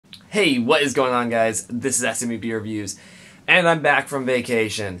Hey, what is going on, guys? This is SMEB Reviews, and I'm back from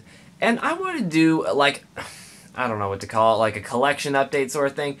vacation. And I want to do, I don't know what to call it, like a collection update sort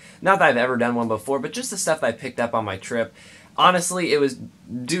of thing. Not that I've ever done one before, but just the stuff that I picked up on my trip. Honestly, it was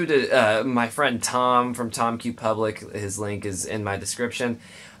due to my friend Tom from Tom Q Public. His link is in my description.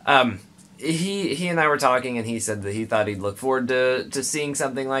 He and I were talking, and he said that he thought he'd look forward to seeing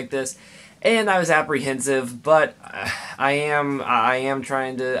something like this. And I was apprehensive, but I am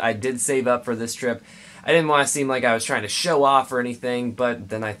trying to. I did save up for this trip. I didn't want to seem like I was trying to show off or anything, but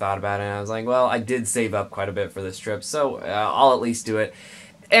then I thought about it and I was like, well, I did save up quite a bit for this trip, so I'll at least do it.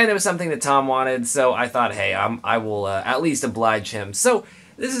 And it was something that Tom wanted, so I thought, hey, I will at least oblige him. So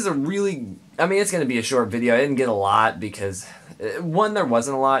this is a really, it's going to be a short video. I didn't get a lot because, one, there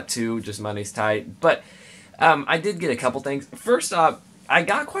wasn't a lot, two, just money's tight, but I did get a couple things. First off, I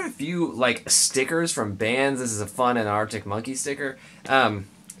got quite a few, stickers from bands. This is a Fun and Arctic Monkey sticker.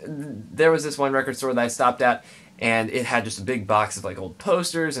 There was this one record store that I stopped at, and it had just a big box of, old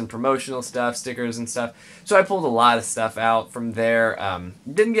posters and promotional stuff, stickers and stuff. So I pulled a lot of stuff out from there.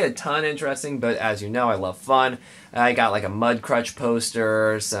 Didn't get a ton interesting, but as you know, I love Fun. I got, a Mudcrutch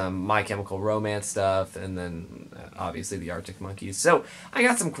poster, some My Chemical Romance stuff, and then, obviously, the Arctic Monkeys. So I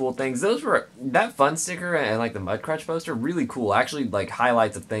got some cool things. That Fun sticker and, the Mudcrutch poster, really cool. Actually,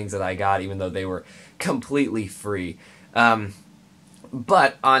 highlights of things that I got, even though they were completely free.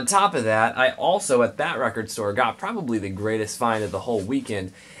 But on top of that, I also, at that record store, got probably the greatest find of the whole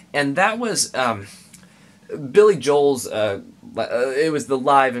weekend. And that was Billy Joel's, it was the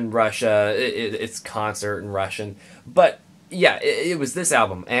Live in Russia, it's concert in Russian. But yeah, it was this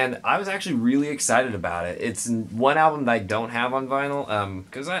album, and I was actually really excited about it. It's one album that I don't have on vinyl,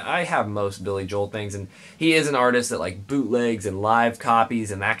 because I have most Billy Joel things, and he is an artist that bootlegs and live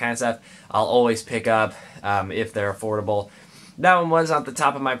copies and that kind of stuff I'll always pick up if they're affordable. That one was at the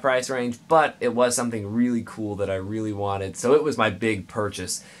top of my price range, but it was something really cool that I really wanted, so it was my big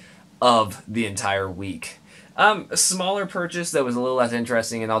purchase of the entire week. A smaller purchase that was a little less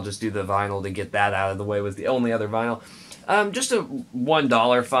interesting, and I'll just do the vinyl to get that out of the way, was the only other vinyl. Just a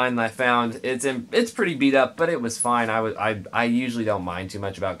 $1 find that I found. It's pretty beat up, but it was fine. I usually don't mind too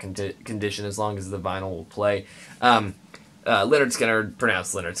much about condition as long as the vinyl will play. Lynyrd Skynyrd,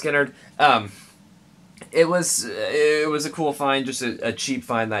 pronounced Lynyrd Skynyrd. It was a cool find, just a cheap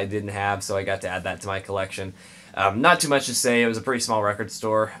find that I didn't have, so I got to add that to my collection. Not too much to say. It was a pretty small record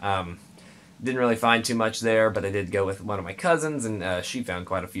store. Didn't really find too much there, but I did go with one of my cousins, and she found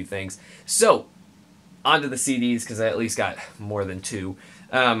quite a few things. So, onto the CDs, because I at least got more than two.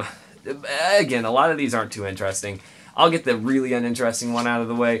 Again, a lot of these aren't too interesting. I'll get the really uninteresting one out of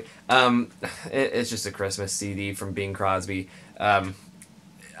the way. It's just a Christmas CD from Bing Crosby.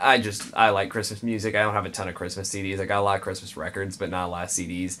 I like Christmas music. I don't have a ton of Christmas CDs. I got a lot of Christmas records, but not a lot of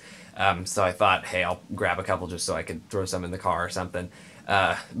CDs. So I thought, hey, I'll grab a couple just so I could throw some in the car or something.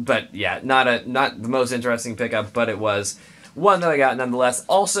 But yeah, not the most interesting pickup, but it was one that I got nonetheless.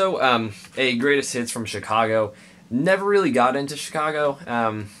 Also, a greatest hits from Chicago. Never really got into Chicago.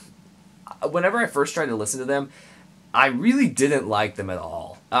 Whenever I first tried to listen to them, I really didn't like them at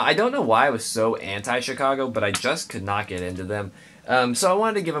all. I don't know why I was so anti-Chicago, but I just could not get into them. So I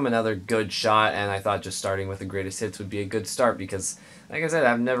wanted to give them another good shot, and I thought just starting with the greatest hits would be a good start because, like I said,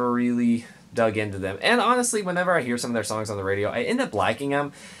 I've never really dug into them. And honestly, whenever I hear some of their songs on the radio, I end up liking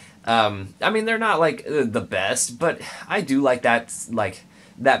them. They're not the best, but I do like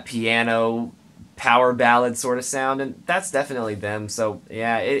that piano power ballad sort of sound, and that's definitely them. So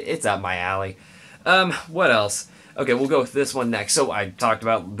yeah, it's up my alley. What else? Okay, we'll go with this one next. So I talked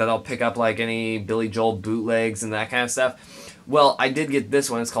about that I'll pick up any Billy Joel bootlegs and that kind of stuff. Well, I did get this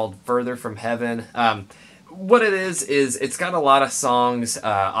one. It's called Further From Heaven. What it is it's got a lot of songs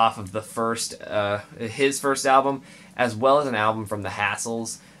off of his first album, as well as an album from the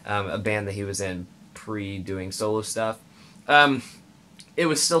Hassles, a band that he was in pre-doing solo stuff. It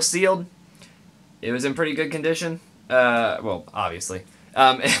was still sealed. It was in pretty good condition. Well, obviously.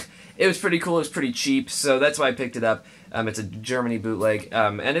 It was pretty cool. It was pretty cheap, so that's why I picked it up. It's a Germany bootleg,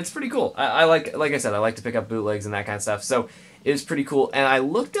 and it's pretty cool. Like I said, I like to pick up bootlegs and that kind of stuff, so it was pretty cool. And I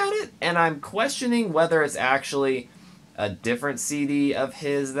looked at it, and I'm questioning whether it's actually a different CD of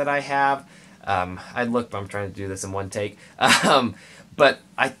his that I have. I'm trying to do this in one take. But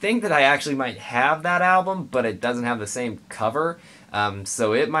I think that I actually might have that album, but it doesn't have the same cover.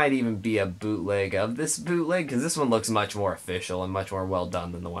 So it might even be a bootleg of this bootleg, because this one looks much more official and much more well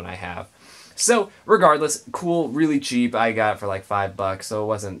done than the one I have. So, regardless, cool, really cheap. I got it for $5, so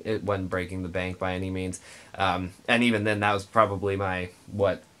it wasn't breaking the bank by any means. And even then, that was probably my,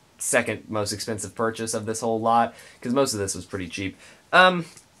 second most expensive purchase of this whole lot, because most of this was pretty cheap.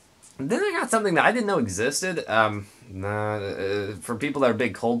 Then I got something that I didn't know existed. For people that are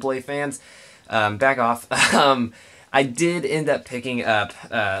big Coldplay fans, back off. I did end up picking up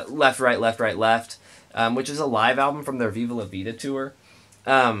Left, Right, Left, Right, Left, which is a live album from their Viva La Vida tour.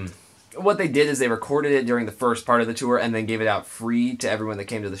 What they did is they recorded it during the first part of the tour and then gave it out free to everyone that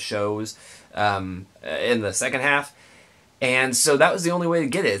came to the shows in the second half. And so that was the only way to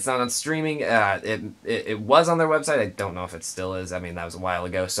get it. It's not on streaming. It was on their website. I don't know if it still is. I mean, that was a while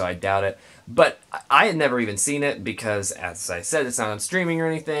ago, so I doubt it. But I had never even seen it because, as I said, it's not on streaming or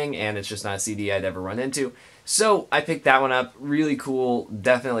anything, and it's just not a CD I'd ever run into. So I picked that one up. Really cool.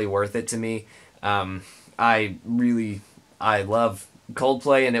 Definitely worth it to me. I love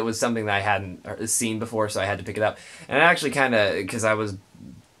Coldplay, and it was something that I hadn't seen before, so I had to pick it up. And I actually kind of, because I was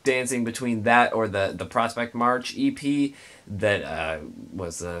dancing between that or the Prospect March EP that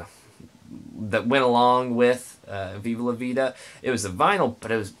that went along with Viva La Vida. It was a vinyl,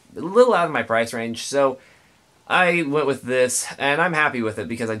 but it was a little out of my price range, so I went with this, and I'm happy with it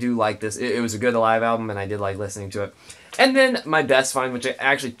because I do like this. It was a good live album, and I did like listening to it. And then my best find, which I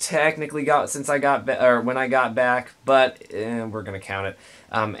actually technically got since I got when I got back, but we're gonna count it.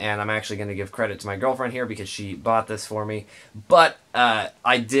 And I'm actually gonna give credit to my girlfriend here because she bought this for me. But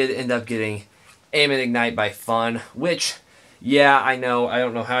I did end up getting Aim and Ignite by Fun, which, yeah, I know, I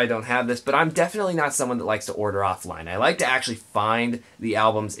don't know how I don't have this, but I'm definitely not someone that likes to order offline. I like to actually find the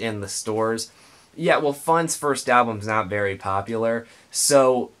albums in the stores. Yeah, well, Fun's first album's not very popular,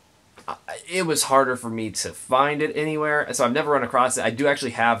 so it was harder for me to find it anywhere, so I've never run across it. I do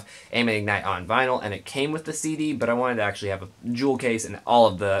actually have Aim and Ignite on vinyl, and it came with the CD, but I wanted to actually have a jewel case and all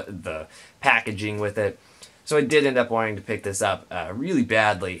of the packaging with it. So I did end up wanting to pick this up really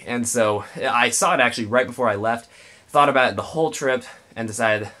badly, and so I saw it actually right before I left, thought about it the whole trip, and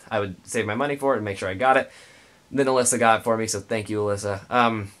decided I would save my money for it and make sure I got it. Then Alyssa got it for me, so thank you,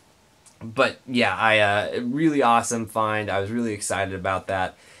 Alyssa. But yeah, really awesome find. I was really excited about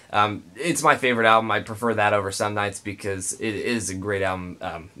that. It's my favorite album. I prefer that over Some Nights because it is a great album.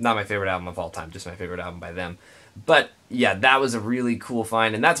 Not my favorite album of all time, just my favorite album by them. But yeah, that was a really cool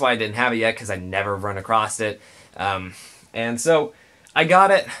find, and that's why I didn't have it yet, because I never run across it. And so I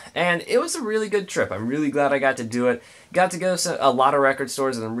got it, and it was a really good trip. I'm really glad I got to do it. Got to go to a lot of record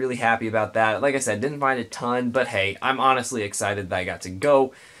stores, and I'm really happy about that. Like I said, didn't find a ton, but hey, I'm honestly excited that I got to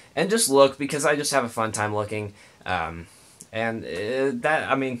go and just look, because I just have a fun time looking. I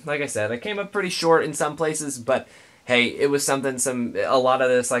mean, like I said, I came up pretty short in some places, but hey, it was something, a lot of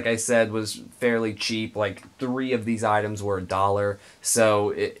this, like I said, was fairly cheap. Like 3 of these items were $1,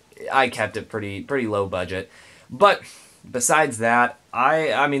 so I kept it pretty low budget. But besides that,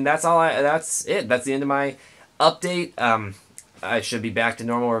 I mean, that's it. That's the end of my update. I should be back to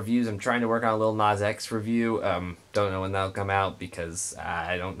normal reviews. I'm trying to work on a Lil Nas X review. Don't know when that'll come out because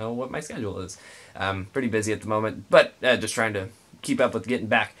I don't know what my schedule is. I'm pretty busy at the moment, but just trying to keep up with getting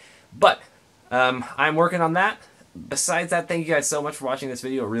back. But I'm working on that. Besides that, thank you guys so much for watching this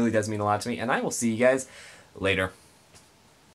video. It really does mean a lot to me, and I will see you guys later.